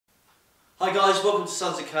Hi guys, welcome to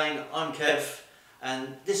Sons of Cain. I'm Kev,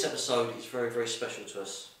 and this episode is very, very special to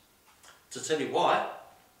us. To tell you why,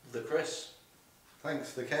 the Chris.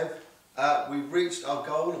 Thanks, the Kev. We've reached our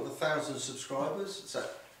goal of 1,000 subscribers, so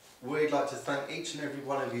we'd like to thank each and every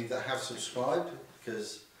one of you that have subscribed,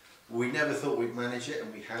 because we never thought we'd manage it,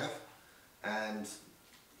 and we have. And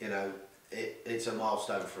you know, it's a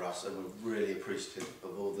milestone for us, and we're really appreciative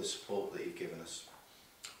of all the support that you've given us.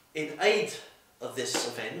 In aid of this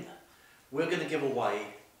event, we're going to give away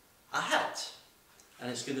a hat, and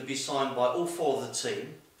it's going to be signed by all 4 of the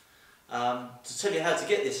team. To tell you how to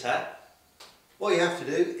get this hat, What you have to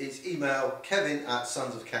do is email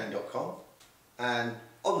kevin@sonsofcain.com, and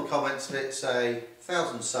on the comments bit say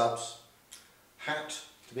 1,000 subs, hat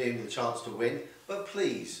to be in with a chance to win, but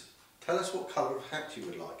please tell us what colour of hat you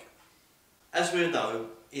would like. as we know,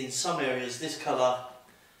 in some areas this colour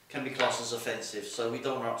can be classed as offensive, so we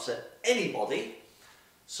don't want to upset anybody.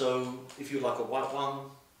 So if you like a white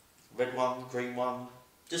one, red one, green one,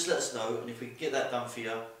 just let us know, and if we can get that done for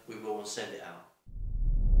you, we will send it out.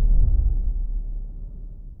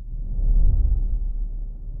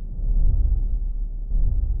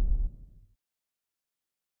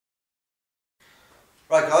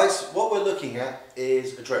 Right guys, what we're looking at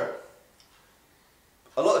is a drill.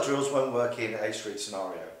 A lot of drills won't work in a street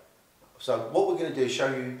scenario. So what we're going to do is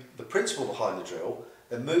show you the principle behind the drill,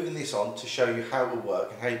 then moving this on to show you how it will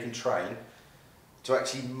work and how you can train to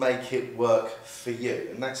actually make it work for you,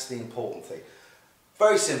 and that's the important thing.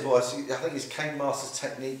 Very simple. I think it's Cane Master's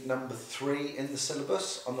technique number 3 in the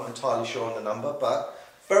syllabus. I'm not entirely sure on the number, but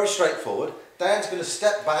very straightforward. Dan's going to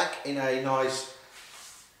step back in a nice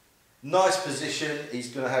position. He's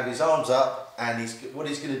going to have his arms up, and what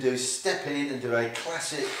he's going to do is step in and do a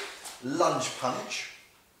classic lunge punch,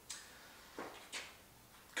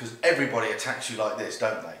 because everybody attacks you like this,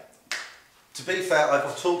 don't they? To be fair,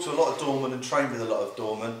 I've talked to a lot of doormen and trained with a lot of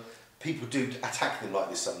doormen. People do attack them like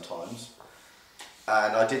this sometimes,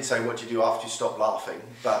 and I did say, what do you do after you stop laughing?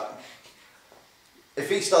 But if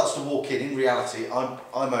he starts to walk in reality, I'm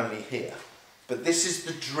only here. But this is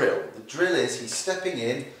the drill. The drill is he's stepping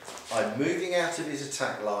in, I'm moving out of his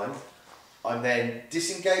attack line, I'm then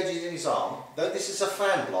disengaging his arm. Though this is a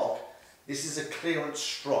fan block, this is a clearance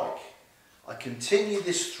strike. I continue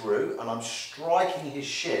this through and I'm striking his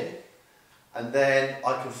shin, and then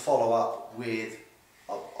I can follow up with,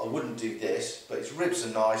 I wouldn't do this, but his ribs are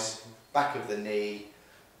nice, back of the knee.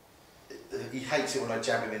 He hates it when I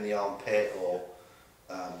jab him in the armpit or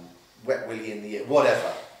wet willy in the ear,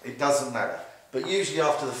 whatever, it doesn't matter. But usually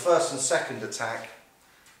after the first and second attack,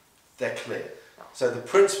 they're clear. So the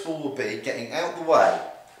principle will be getting out the way,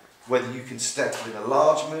 whether you can step with a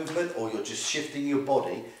large movement or you're just shifting your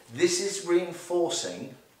body. This is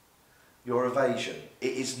reinforcing your evasion.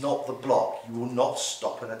 It is not the block. You will not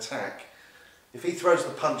stop an attack. If he throws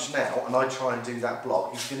the punch now and I try and do that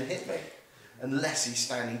block, he's going to hit me, unless he's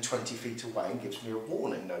standing 20 feet away and gives me a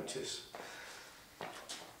warning notice.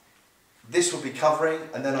 This will be covering,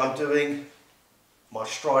 and then I'm doing my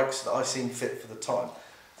strikes that I seem fit for the time.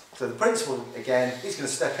 So the principle, again, he's going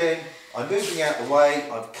to step in, I'm moving out the way,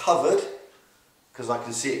 I've covered, because I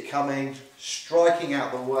can see it coming, striking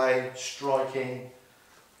out the way, striking,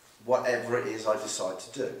 whatever it is I decide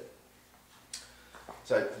to do.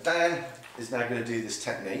 So Dan is now going to do this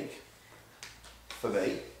technique for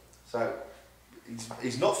me. So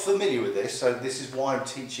he's not familiar with this, so this is why I'm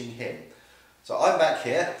teaching him. So I'm back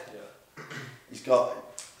here, he's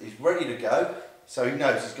ready to go, so he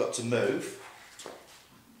knows he's got to move.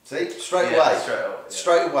 See, straight away,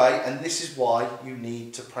 straight away, and this is why you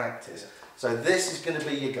need to practice. So this is going to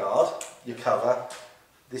be your guard, your cover,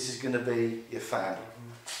 this is going to be your fan.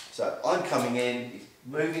 So I'm coming in,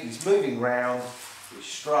 he's moving round, he's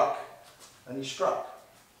struck, and he's struck.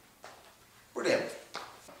 Brilliant.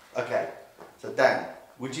 Okay, so Dan,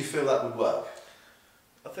 would you feel that would work?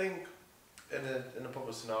 I think in a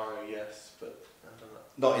proper scenario, yes, but I don't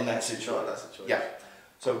know. Not in that situation. Not in that situation. Yeah.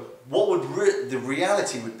 So what would the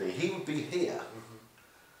reality would be? He would be here.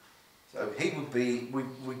 So he would be.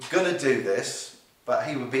 We're going to do this, but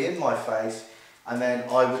he would be in my face, and then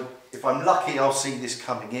I would. If I'm lucky, I'll see this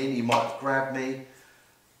coming in. He might grab me.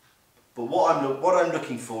 But what I'm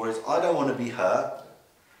looking for is I don't want to be hurt.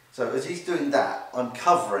 So as he's doing that, I'm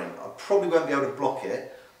covering. I probably won't be able to block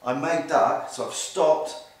it. I may duck, so I've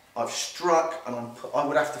stopped. I've struck, and I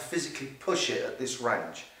would have to physically push it at this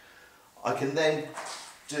range. I can then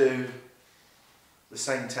do the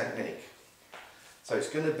same technique. So it's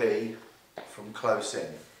going to be from close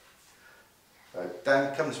in. So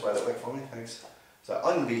Dan, come this way a little bit for me, thanks. So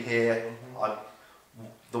I'm going to be here.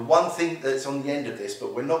 The one thing that's on the end of this,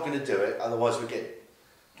 but we're not going to do it, otherwise we get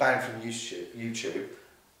banned from YouTube,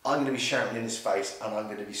 I'm going to be shouting in his face and I'm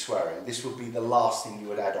going to be swearing. This would be the last thing you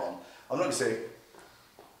would add on. I'm not going to say,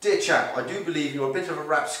 dear chap, I do believe you're a bit of a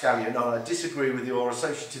rapscallion and I disagree with your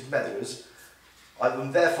associative methods. I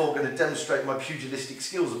am therefore going to demonstrate my pugilistic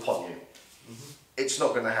skills upon you. It's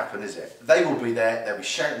not going to happen, is it? They will be there, they'll be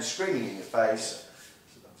shouting, screaming in your face.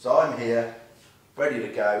 So I'm here, ready to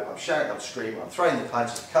go. I'm shouting, I'm screaming, I'm throwing the punch,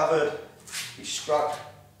 he's covered, he's struck,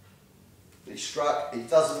 it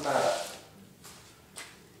doesn't matter.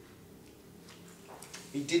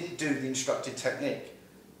 He didn't do the instructed technique,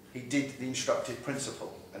 he did the instructed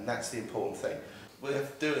principle, and that's the important thing.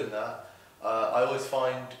 With doing that, I always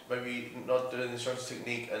find maybe not doing the instructed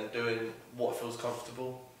technique and doing what feels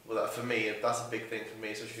comfortable. Well, that for me, that's a big thing for me,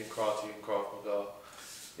 especially in karate and Krav Maga.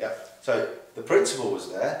 Yeah, so the principle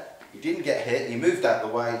was there, he didn't get hit, he moved out of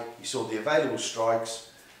the way, he saw the available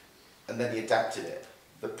strikes, and then he adapted it.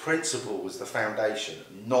 The principle was the foundation,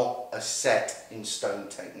 not a set in stone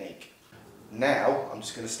technique. Now, I'm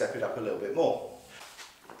just going to step it up a little bit more.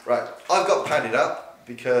 Right, I've got padded up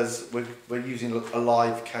because we're using a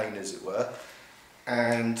live cane, as it were,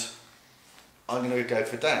 and I'm going to go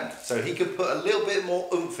for Dan. So he could put a little bit more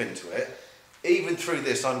oomph into it. Even through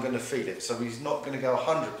this, I'm going to feed it. So he's not going to go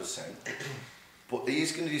 100%, but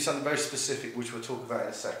he's going to do something very specific, which we'll talk about in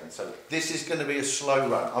a second. So this is going to be a slow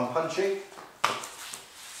run. I'm punching.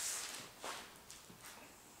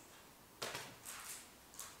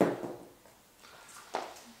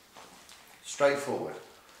 Straightforward.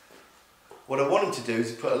 What I want him to do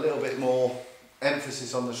is put a little bit more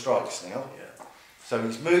emphasis on the strikes now. Yeah. So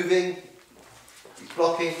he's moving, he's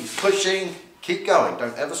blocking, he's pushing, keep going,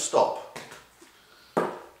 don't ever stop.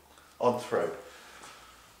 On through.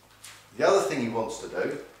 The other thing he wants to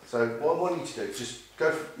do, so what I want you to do is just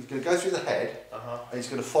go, he's going to go through the head, and he's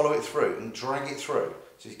going to follow it through and drag it through.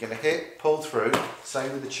 So he's going to hit, pull through,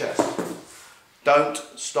 same with the chest. Don't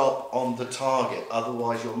stop on the target,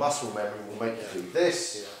 otherwise your muscle memory will make you do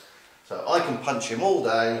this. Yeah. So I can punch him all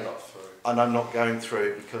day, and I'm not going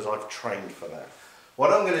through because I've trained for that.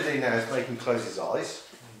 What I'm going to do now is make him close his eyes.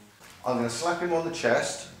 I'm going to slap him on the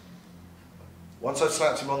chest. Once I've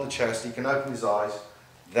slapped him on the chest, he can open his eyes,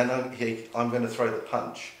 then I'm going to throw the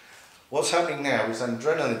punch. What's happening now is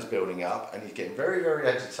adrenaline's building up and he's getting very, very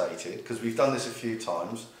agitated because we've done this a few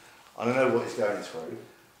times. I don't know what he's going through.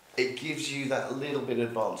 It gives you that little bit of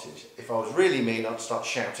advantage. If I was really mean, I'd start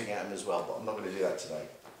shouting at him as well, but I'm not going to do that today.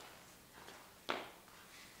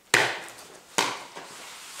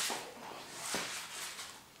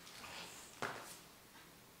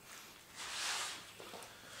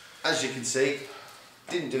 As you can see,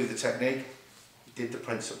 didn't do the technique, did the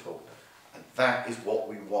principle. And that is what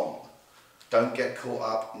we want. Don't get caught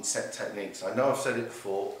up in set techniques. I know I've said it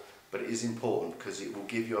before, but it is important because it will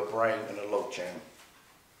give you a brain and a logjam.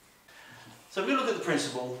 So if we look at the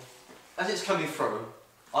principle, as it's coming through,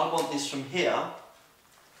 I want this from here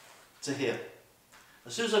to here.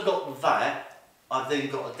 As soon as I've got that, I've then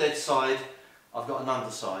got a dead side, I've got an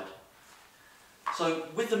underside. So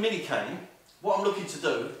with the mini cane, what I'm looking to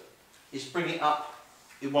do is bring it up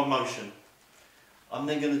in one motion. I'm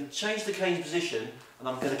then going to change the cane's position and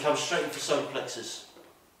I'm going to come straight into solar plexus.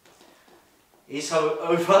 He's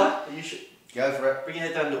over. You should go for it. Bring your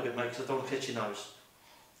head down a little bit, mate, because I don't want to catch your nose.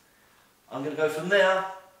 I'm going to go from there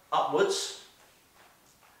upwards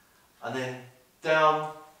and then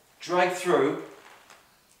down, drag through,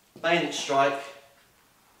 bayonet strike.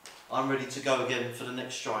 I'm ready to go again for the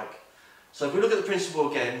next strike. So if we look at the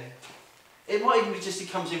principle again, it might even be just he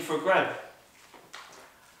comes in for a grab.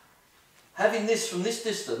 Having this from this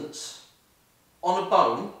distance on a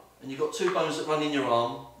bone, and you've got two bones that run in your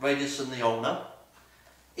arm, radius and the ulna,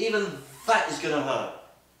 even that is going to hurt.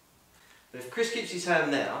 But if Chris keeps his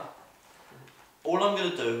hand there, all I'm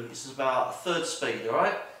going to do is about a third speed,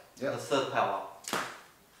 alright? Yep. A third power.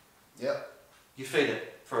 Yep. You feel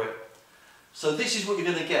it through it. So this is what you're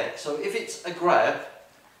going to get. So if it's a grab,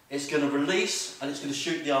 it's going to release and it's going to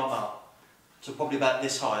shoot the arm up to probably about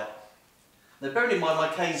this height. Now bearing in mind my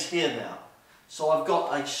cane's here now. So I've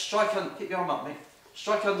got a strike under, pick your arm up mate,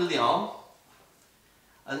 strike under the arm,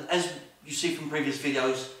 and as you see from previous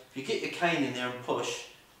videos, if you get your cane in there and push,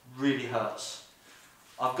 really hurts.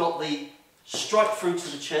 I've got the strike through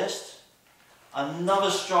to the chest, another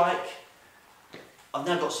strike, I've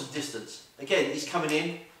now got some distance. Again, he's coming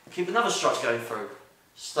in, keep another strike going through,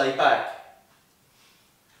 stay back.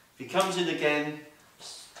 If he comes in again,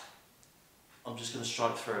 I'm just going to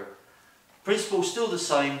strike through. Principle's still the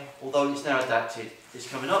same, although it's now adapted. It's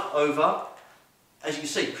coming up, over. As you can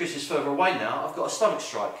see, Chris is further away now. I've got a stomach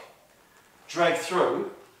strike. Drag through,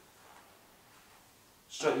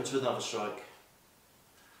 straight into another strike.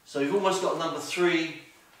 So you've almost got a number 3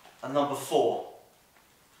 and number 4.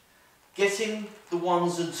 Getting the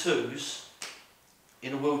 1s and 2s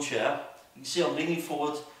in a wheelchair, you can see I'm leaning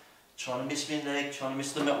forward, trying to miss my leg, trying to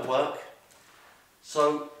miss the metal work.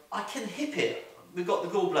 So I can hip it. We've got the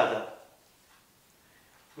gallbladder,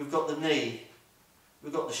 we've got the knee,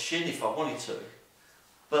 we've got the shin if I wanted to.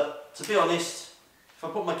 But to be honest, if I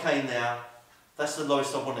put my cane there, that's the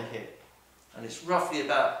lowest I want to hit. And it's roughly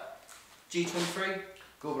about G23?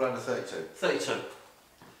 Gallbladder 32. 32.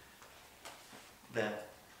 There.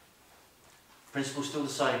 Principle's still the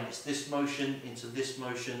same. It's this motion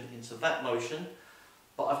into that motion,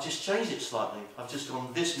 but I've just changed it slightly. I've just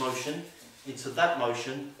gone this motion into that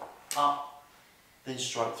motion, up, then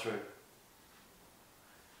straight through.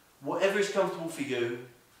 Whatever is comfortable for you,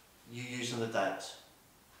 you use and adapt.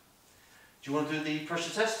 Do you want to do the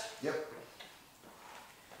pressure test? Yep.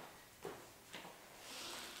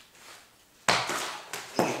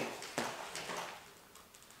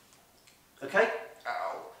 Okay?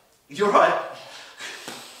 Ow. You're right.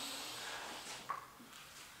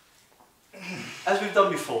 As we've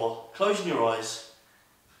done before, closing your eyes,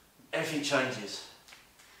 everything changes.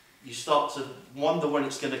 You start to wonder when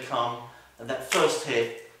it's going to come, and that first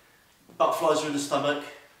hit, butterflies are in the stomach,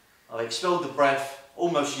 I expelled the breath,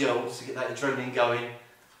 almost yelled to get that adrenaline going,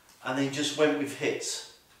 and then just went with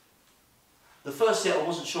hits. The first hit I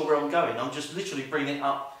wasn't sure where I'm going, I'm just literally bringing it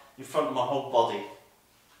up in front of my whole body.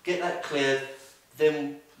 Get that cleared,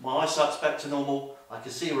 then my eyesight's back to normal, I can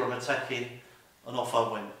see where I'm attacking, and off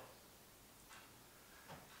I went.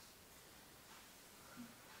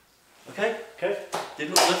 Okay? Okay.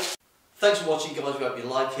 Didn't look good. Thanks for watching, guys. We hope you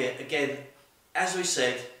like it. Again, as we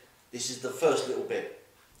said, this is the first little bit.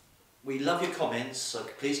 We love your comments, so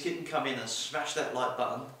please keep them coming and smash that like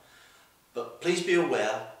button. But please be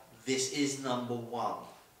aware, this is number 1.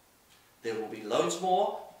 There will be loads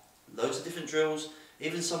more, loads of different drills.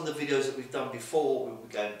 Even some of the videos that we've done before, we'll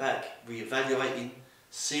be going back, re-evaluating,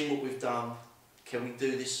 seeing what we've done. Can we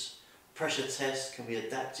do this pressure test? Can we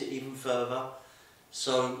adapt it even further?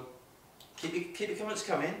 So keep your comments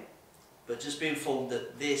coming, but just be informed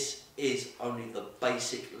that this is only the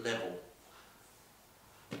basic level.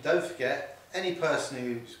 Don't forget, any person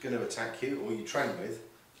who's going to attack you or you train with,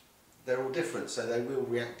 they're all different, so they will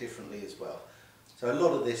react differently as well. So a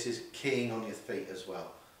lot of this is keying on your feet as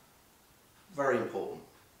well. Very important.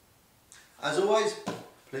 As always,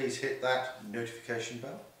 please hit that notification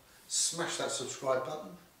bell, smash that subscribe button,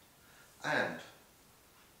 and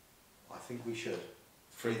I think we should.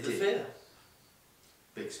 Free the fear.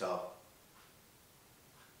 Big star.